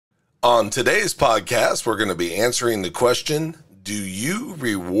On today's podcast, we're going to be answering the question, do you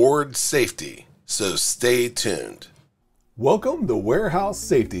reward safety? So stay tuned. Welcome to Warehouse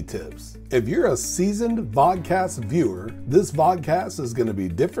Safety Tips. If you're a seasoned vodcast viewer, this vodcast is going to be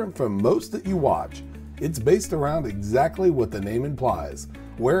different from most that you watch. It's based around exactly what the name implies,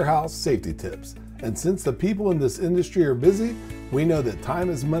 warehouse safety tips. And since the people in this industry are busy, we know that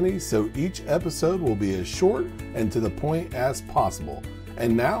time is money, so each episode will be as short and to the point as possible.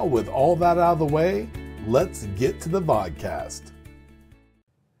 And now, with all that out of the way, let's get to the vodcast.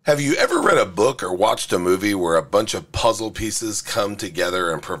 Have you ever read a book or watched a movie where a bunch of puzzle pieces come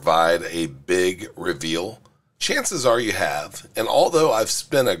together and provide a big reveal? Chances are you have, and although I've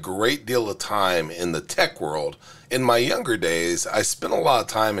spent a great deal of time in the tech world, in my younger days, I spent a lot of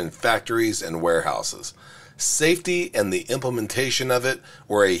time in factories and warehouses. Safety and the implementation of it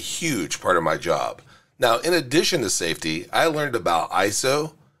were a huge part of my job. Now, in addition to safety, I learned about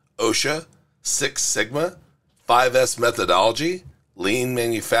ISO, OSHA, Six Sigma, 5S methodology, lean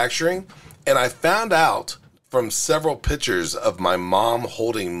manufacturing, and I found out from several pictures of my mom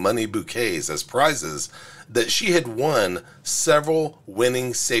holding money bouquets as prizes that she had won several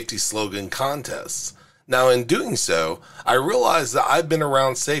winning safety slogan contests. Now, in doing so, I realized that I've been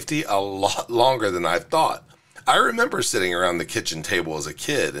around safety a lot longer than I thought. I remember sitting around the kitchen table as a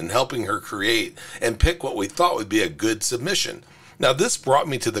kid and helping her create and pick what we thought would be a good submission. Now, this brought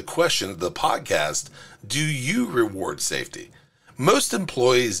me to the question of the podcast, do you reward safety? Most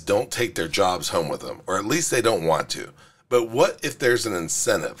employees don't take their jobs home with them, or at least they don't want to. But what if there's an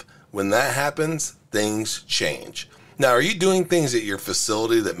incentive? When that happens, things change. Now, are you doing things at your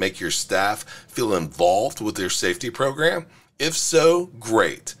facility that make your staff feel involved with their safety program? If so,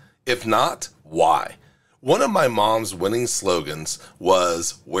 great. If not, why? One of my mom's winning slogans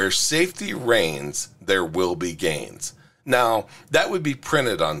was, where safety reigns, there will be gains. Now, that would be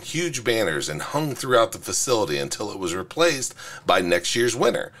printed on huge banners and hung throughout the facility until it was replaced by next year's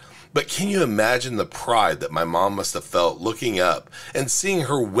winner. But can you imagine the pride that my mom must have felt looking up and seeing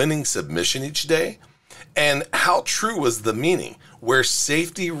her winning submission each day? And how true was the meaning? Where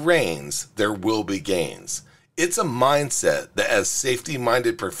safety reigns, there will be gains. It's a mindset that as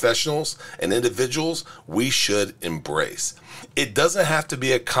safety-minded professionals and individuals, we should embrace. It doesn't have to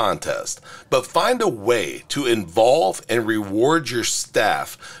be a contest, but find a way to involve and reward your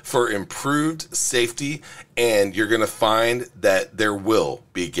staff for improved safety, and you're going to find that there will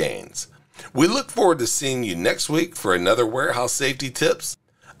be gains. We look forward to seeing you next week for another Warehouse Safety Tips.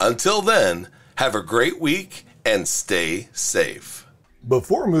 Until then, have a great week and stay safe.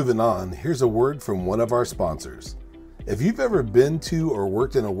 Before moving on, here's a word from one of our sponsors. If you've ever been to or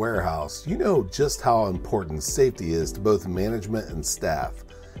worked in a warehouse, you know just how important safety is to both management and staff.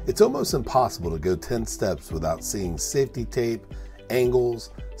 It's almost impossible to go 10 steps without seeing safety tape, angles,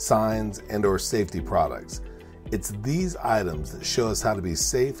 signs, and/or safety products. It's these items that show us how to be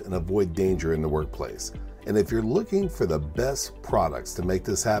safe and avoid danger in the workplace. And if you're looking for the best products to make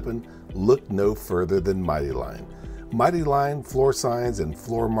this happen, look no further than Mighty Line. Mighty Line floor signs and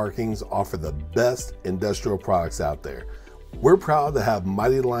floor markings offer the best industrial products out there. We're proud to have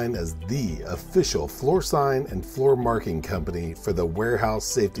Mighty Line as the official floor sign and floor marking company for the Warehouse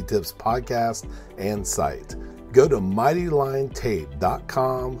Safety Tips podcast and site. Go to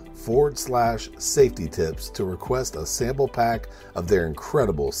mightylinetape.com/safety tips to request a sample pack of their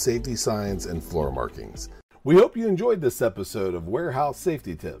incredible safety signs and floor markings. We hope you enjoyed this episode of Warehouse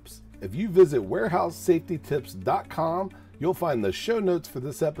Safety Tips. If you visit warehousesafetytips.com, you'll find the show notes for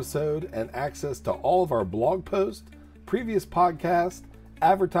this episode and access to all of our blog posts, previous podcasts,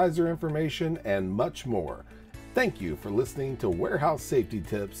 advertiser information, and much more. Thank you for listening to Warehouse Safety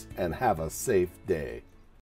Tips and have a safe day.